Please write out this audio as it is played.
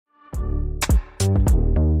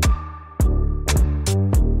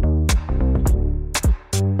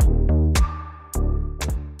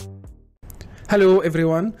Hello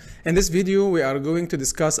everyone. In this video we are going to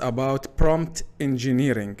discuss about prompt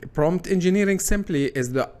engineering. Prompt engineering simply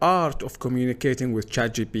is the art of communicating with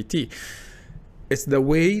ChatGPT. It's the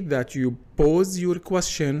way that you pose your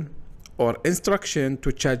question or instruction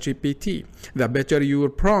to ChatGPT. The better your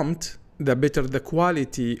prompt, the better the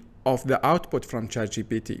quality of the output from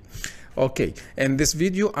ChatGPT. Okay, in this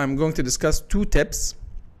video I'm going to discuss two tips.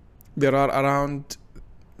 There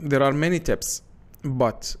are many tips,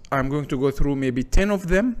 but I'm going to go through maybe 10 of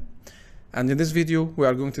them, and in this video we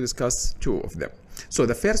are going to discuss 2 of them. So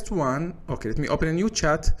the first one, okay, let me open a new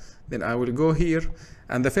chat, then I will go here,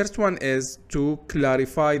 and the first one is to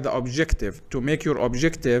clarify the objective, to make your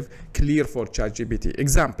objective clear for ChatGPT.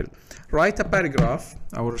 Example, write a paragraph.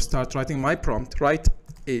 I will start writing my prompt. Write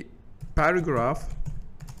a paragraph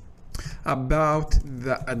about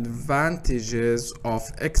the advantages of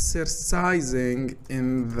exercising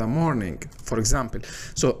in the morning, for example.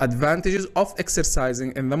 So advantages of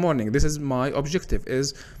exercising in the morning. This is my objective,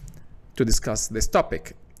 is to discuss this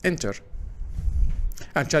topic. Enter.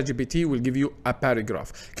 And ChatGPT will give you a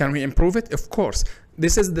paragraph. Can we improve it? Of course.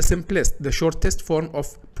 This is the simplest, the shortest form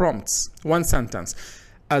of prompts. One sentence.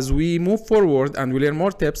 As we move forward and we learn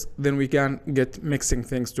more tips, then we can get mixing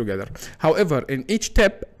things together. However, in each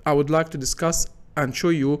tip, I would like to discuss and show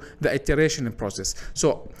you the iteration process.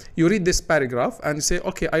 So you read this paragraph and you say,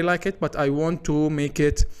 okay, I like it, but I want to make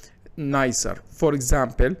it nicer. For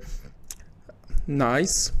example,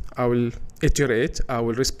 nice, I will iterate, I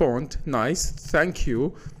will respond, nice, thank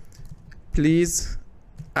you. Please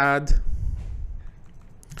add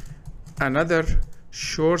another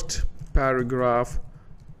short paragraph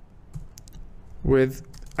with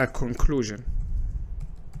a conclusion,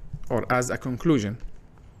 or as a conclusion.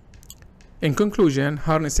 In conclusion,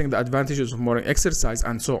 harnessing the advantages of morning exercise,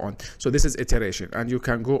 and so on. So this is iteration, and you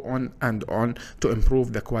can go on and on to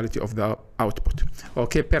improve the quality of the output.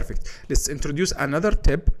 Okay, perfect. Let's introduce another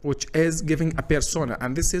tip, which is giving a persona,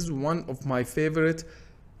 and this is one of my favorite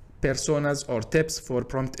personas or tips for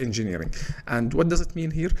prompt engineering. And what does it mean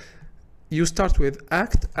here? You start with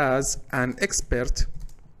act as an expert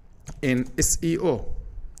in SEO.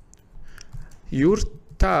 Your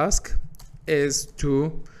task is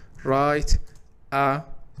to write a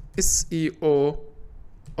SEO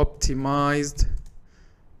optimized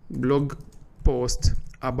blog post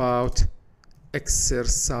about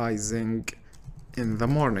exercising in the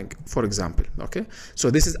morning, for example. Okay,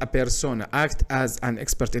 so this is a persona. Act as an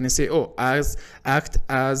expert in SEO, act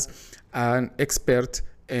as an expert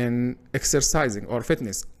in exercising or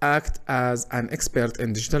fitness, act as an expert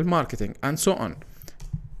in digital marketing, and so on.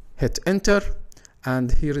 Hit enter,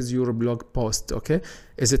 and here is your blog post. Okay,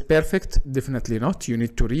 is it perfect? Definitely not. You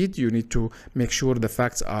need to read, you need to make sure the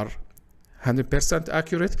facts are 100%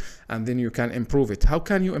 accurate, and then you can improve it. How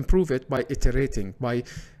can you improve it? By iterating, by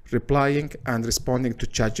replying and responding to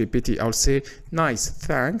ChatGPT. I'll say, nice,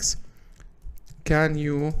 thanks. Can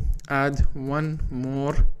you add one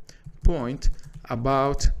more point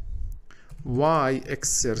about why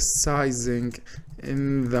exercising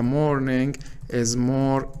in the morning is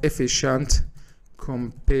more efficient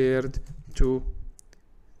compared to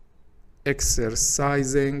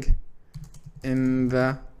exercising in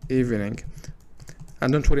the evening?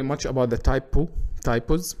 And don't worry much about the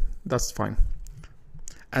typos, that's fine.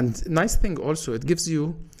 And nice thing also, it gives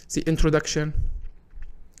you the introduction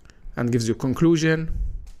and gives you conclusion,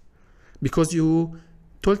 because you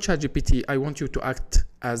told ChatGPT, I want you to act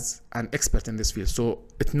as an expert in this field. So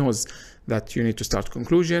it knows that you need to start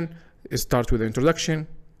conclusion, start with the introduction,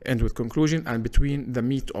 end with conclusion, and between the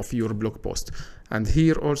meat of your blog post. And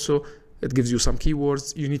here also, it gives you some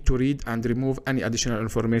keywords. You need to read and remove any additional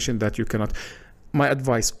information that you cannot. My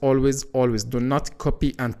advice, always do not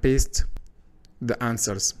copy and paste the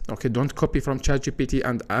answers. Okay, don't copy from ChatGPT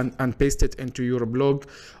and paste it into your blog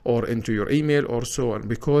or into your email or so on,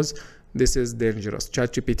 because this is dangerous.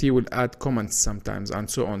 ChatGPT will add comments sometimes and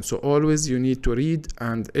so on. So always you need to read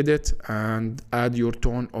and edit and add your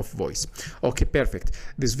tone of voice. Okay, perfect.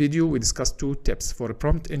 This video we discussed 2 tips for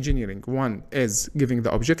prompt engineering. One is giving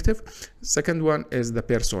the objective. Second one is the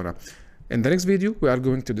persona. In the next video we are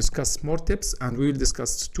going to discuss more tips, and we will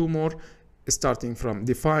discuss 2 more, starting from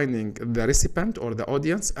defining the recipient or the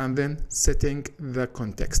audience, and then setting the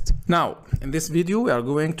context. Now, in this video, we are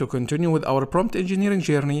going to continue with our prompt engineering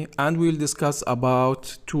journey, and we'll discuss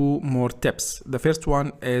about 2 more tips. The first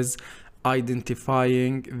one is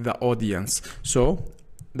identifying the audience. So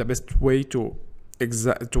the best way to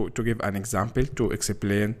give an example to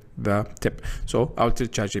explain the tip. So I'll tell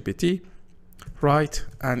ChatGPT, write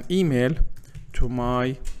an email to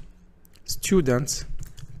my students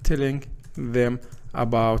telling them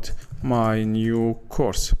about my new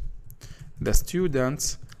course. The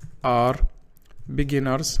students are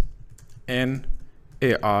beginners in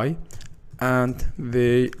AI and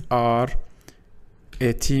they are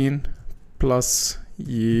 18 plus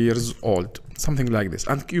years old, something like this,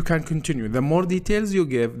 and you can continue. The more details you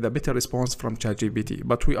give, the better response from ChatGPT,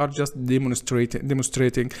 but we are just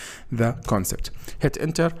demonstrating the concept. Hit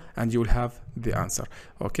enter and you will have the answer.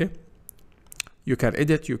 Okay, you can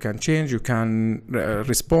edit, you can change, you can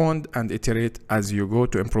respond and iterate as you go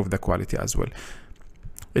to improve the quality as well.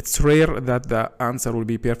 It's rare that the answer will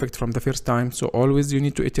be perfect from the first time, so always you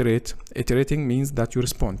need to iterate. Iterating means that you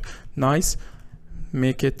respond. Nice,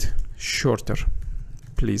 make it shorter,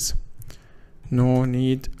 please. No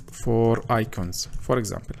need for icons, for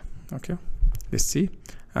example. Okay, let's see.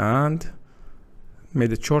 And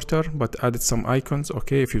made it shorter, but added some icons.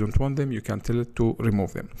 Okay, if you don't want them, you can tell it to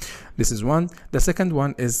remove them. This is one. The second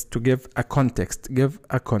one is to give a context. Give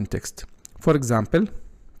a context. For example,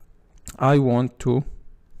 I want to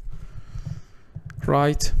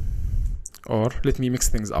write, or let me mix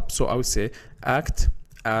things up. So I would say act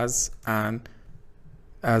as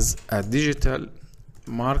a digital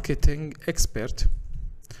marketing expert.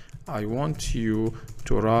 I want you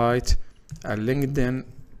to write a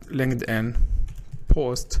LinkedIn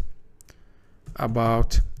post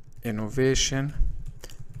about innovation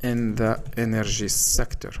in the energy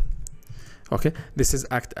sector. Okay, this is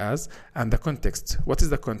act as, and the context. What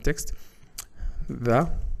is the context?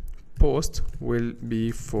 The post will be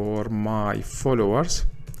for my followers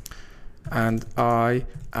and I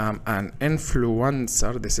am an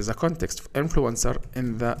influencer. This is a context. Influencer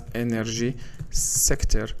in the energy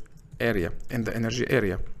sector area, in the energy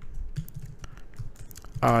area.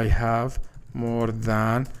 I have more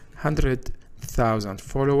than 100,000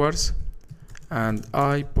 followers and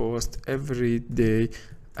I post every day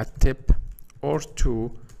a tip or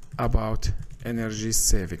two about energy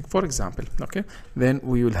saving, for example. Okay, then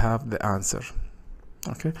we will have the answer.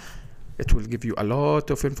 Okay, it will give you a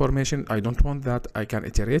lot of information. I don't want that. I can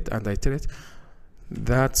iterate and iterate.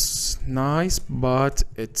 That's nice, but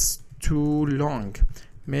it's too long.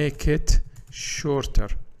 Make it shorter.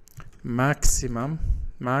 Max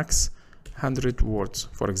 100 words,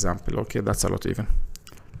 for example. Okay, that's a lot even.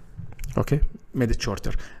 Okay, made it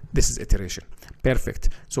shorter. This is iteration. Perfect.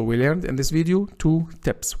 So we learned in this video 2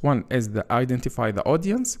 tips. One is the identify the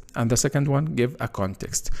audience, and the second one, give a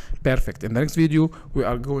context. Perfect. In the next video, we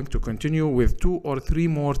are going to continue with 2 or 3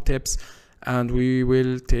 more tips, and we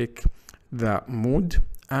will take the mood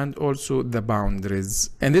and also the boundaries.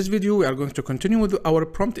 In this video, we are going to continue with our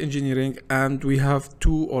prompt engineering, and we have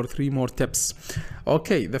 2 or 3 more tips.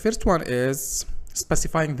 Okay, the first one is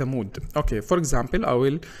specifying the mood. Okay, for example, I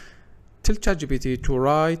will tell ChatGPT to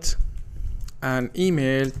write an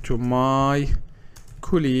email to my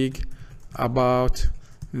colleague about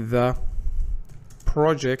the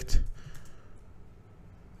project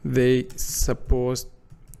they supposed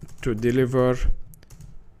to deliver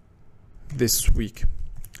this week.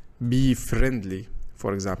 Be friendly,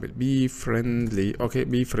 for example. Be friendly. Okay,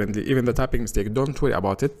 be friendly. Even the typing mistake, don't worry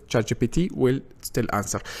about it. ChatGPT will still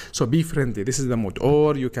answer. So be friendly. This is the mood.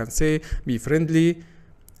 Or you can say be friendly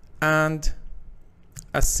and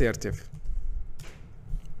assertive,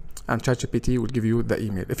 and ChatGPT will give you the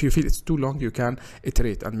email. If you feel it's too long, you can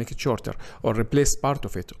iterate and make it shorter, or replace part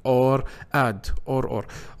of it, or add, or.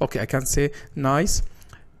 Okay, I can say nice,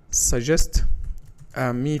 suggest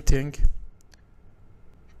a meeting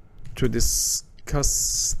to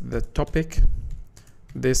discuss the topic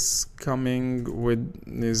this coming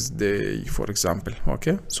Wednesday, for example.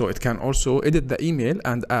 Okay, so it can also edit the email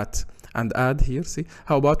and add here. See,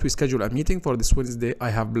 how about we schedule a meeting for this Wednesday? I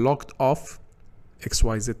have blocked off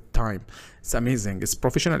XYZ time. It's amazing. It's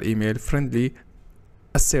professional email, friendly,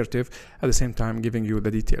 assertive, at the same time giving you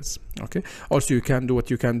the details. Okay, also you can do,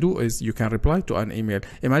 what you can do is you can reply to an email.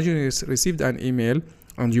 Imagine you received an email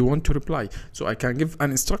and you want to reply. So I can give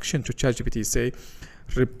an instruction to ChatGPT, say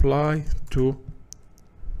reply to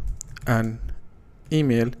an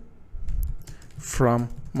email from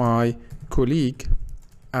my colleague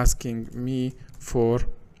asking me for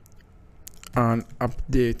an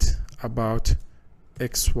update about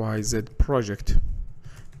XYZ project.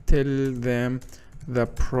 Tell them the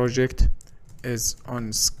project is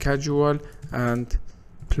on schedule and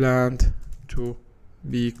planned to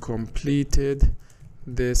be completed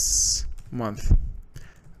this month.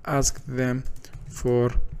 Ask them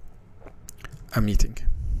for a meeting.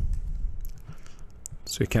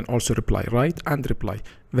 So you can also reply, write and reply.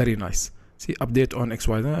 Very nice. See, update on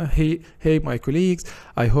XY. Hey, my colleagues,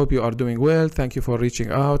 I hope you are doing well. Thank you for reaching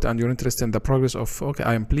out and your interest in the progress of. Okay,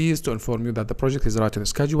 I am pleased to inform you that the project is right on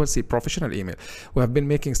schedule. See, professional email. We have been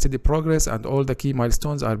making steady progress and all the key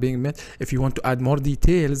milestones are being met. If you want to add more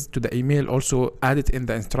details to the email, also add it in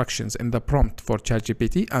the instructions in the prompt for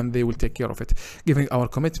ChatGPT, and they will take care of it. Giving our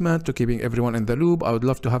commitment to keeping everyone in the loop. I would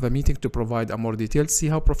love to have a meeting to provide a more detailed. See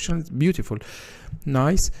how professional, beautiful,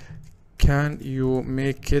 nice. Can you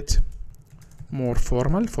make it more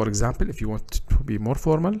formal? For example, if you want to be more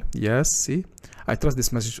formal, yes. See, I trust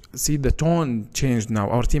this message. See, the tone changed now.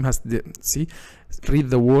 Our team has see, read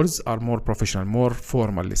the words are more professional, more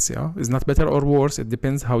formal. Let's say, it's not better or worse. It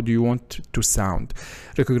depends how do you want to sound.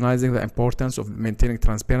 Recognizing the importance of maintaining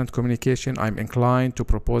transparent communication, I'm inclined to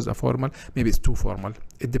propose a formal. Maybe it's too formal.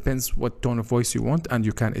 It depends what tone of voice you want, and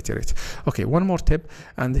you can iterate. Okay, one more tip,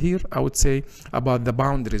 and here I would say about the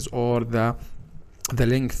boundaries or the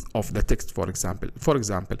length of the text. For example,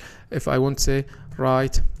 if I want to say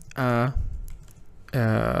write an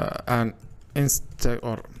Insta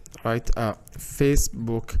or write a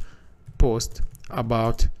Facebook post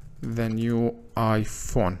about the new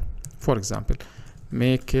iPhone, for example,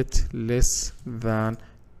 make it less than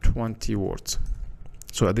 20 words.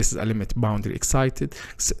 So this is a limit boundary.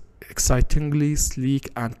 Excitingly sleek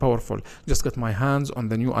and powerful. Just got my hands on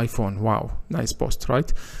the new iPhone. Wow, nice post,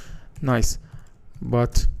 right? Nice.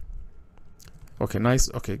 But okay, nice.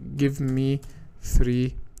 Okay, give me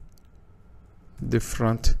 3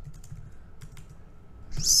 different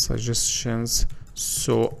suggestions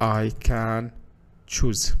so I can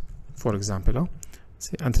choose, for example.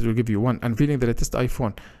 See, and it will give you one. Unveiling the latest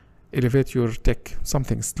iPhone. Elevate your tech,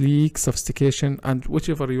 something sleek, sophistication, and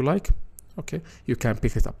whichever you like. Okay, you can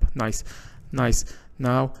pick it up. Nice.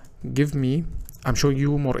 Now give me, I'm showing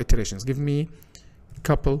you more iterations. Give me a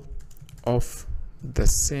couple of the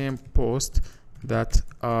same post that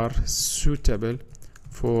are suitable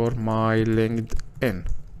for my LinkedIn.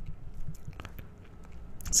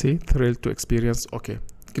 See, thrilled to experience. Okay,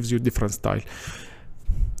 gives you different style.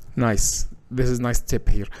 Nice. This is nice tip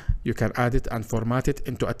here. You can add it and format it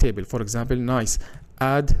into a table. For example, nice.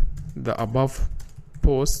 Add the above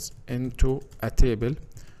posts into a table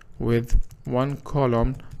with one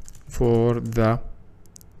column for the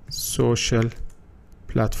social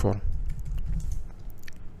platform.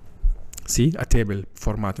 See, a table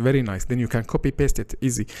format, very nice. Then you can copy paste it,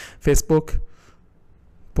 easy. Facebook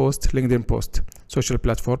post, LinkedIn post, social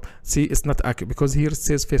platform. See, it's not accurate because here it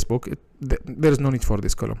says Facebook. There is no need for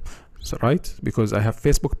this column, so right? Because I have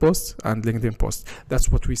Facebook posts and LinkedIn posts. That's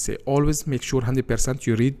what we say. Always make sure 100%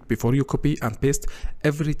 you read before you copy and paste.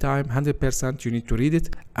 Every time 100% you need to read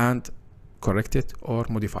it and correct it or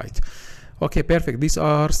modify it. Okay, perfect. These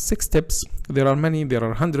are 6 tips. There are many, there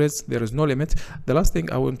are hundreds, there is no limit. The last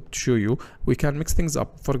thing I want to show you, we can mix things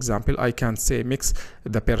up. For example, I can say mix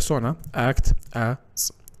the persona, act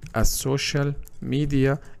as a social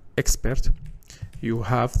media expert. You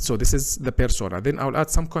have, so this is the persona. Then I'll add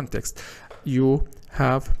some context. You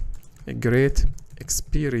have a great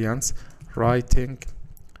experience writing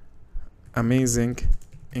amazing,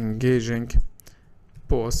 engaging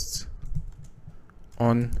posts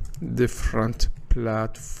on different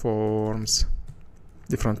platforms.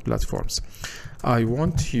 I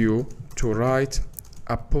want you to write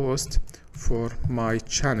a post for my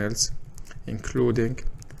channels, including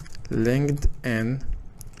LinkedIn,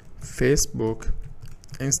 Facebook,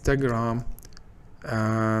 Instagram,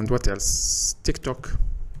 and what else? TikTok,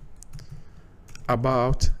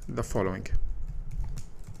 about the following.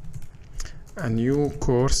 A new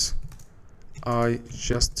course I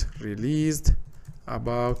just released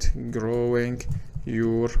about growing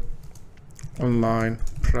your online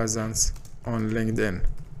presence on LinkedIn.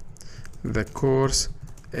 The course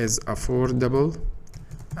is affordable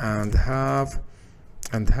and has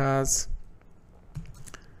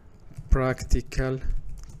practical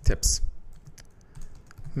tips.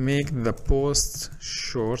 Make the post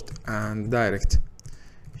short and direct.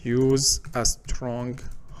 Use a strong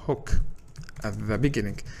hook at the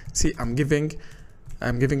beginning. See, I'm giving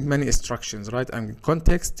many instructions, right? I'm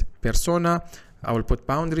context, persona. I will put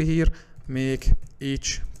boundary here. Make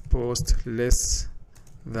each post less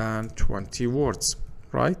than 20 words,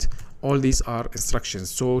 right? All these are instructions,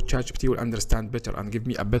 so ChatGPT will understand better and give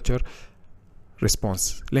me a better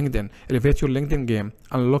response. LinkedIn, elevate your LinkedIn game.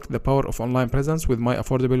 Unlock the power of online presence with my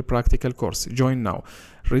affordable practical course. Join now.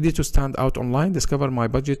 Ready to stand out online? Discover my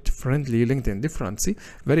budget-friendly LinkedIn difference. See,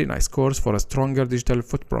 very nice course for a stronger digital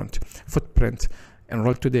footprint.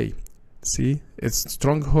 Enroll today. See, it's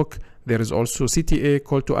strong hook. There is also CTA,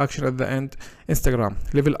 call to action at the end. Instagram,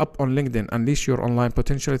 level up on LinkedIn, unleash your online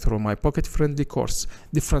potential through my pocket-friendly course.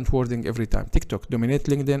 Different wording every time. TikTok, dominate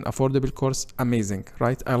LinkedIn, affordable course, amazing,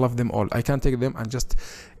 right? I love them all. I can take them and just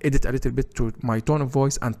edit a little bit to my tone of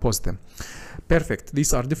voice and post them. Perfect.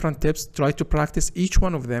 These are different tips. Try to practice each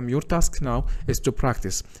one of them. Your task now is to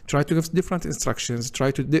practice. Try to give different instructions.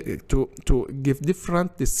 Try to give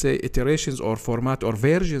different, let's say, iterations or format or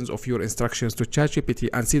versions of your instructions to ChatGPT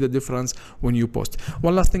and see the difference when you post.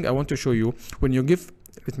 One last thing I want to show you. When you give,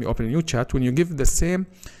 let me open a new chat. When you give the same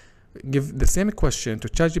question to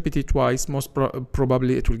ChatGPT twice, most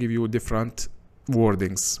probably it will give you different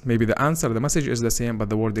wordings. Maybe the answer, the message is the same, but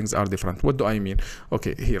the wordings are different. What do I mean?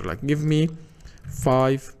 Okay, here, like, give me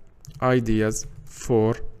 5 ideas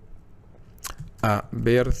for a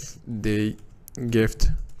birthday gift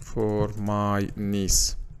for my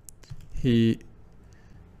niece. She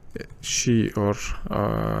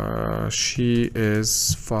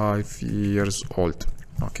is 5 years old.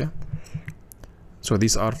 Okay, so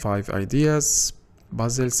these are 5 ideas,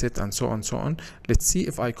 puzzle set, and so on, so on. Let's see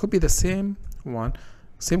if I copy the same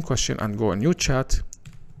question and go a new chat,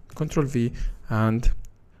 Control V, and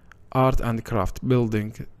art and craft,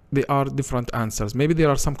 building. They are different answers. Maybe there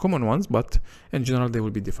are some common ones, but in general they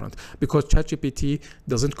will be different because ChatGPT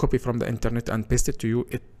doesn't copy from the internet and paste it to you.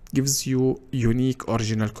 It gives you unique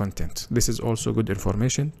original content. This is also good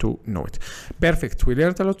information to know it. Perfect. We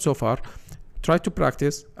learned a lot so far. Try to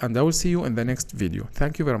practice, and I will see you in the next video.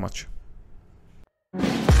 Thank you very much.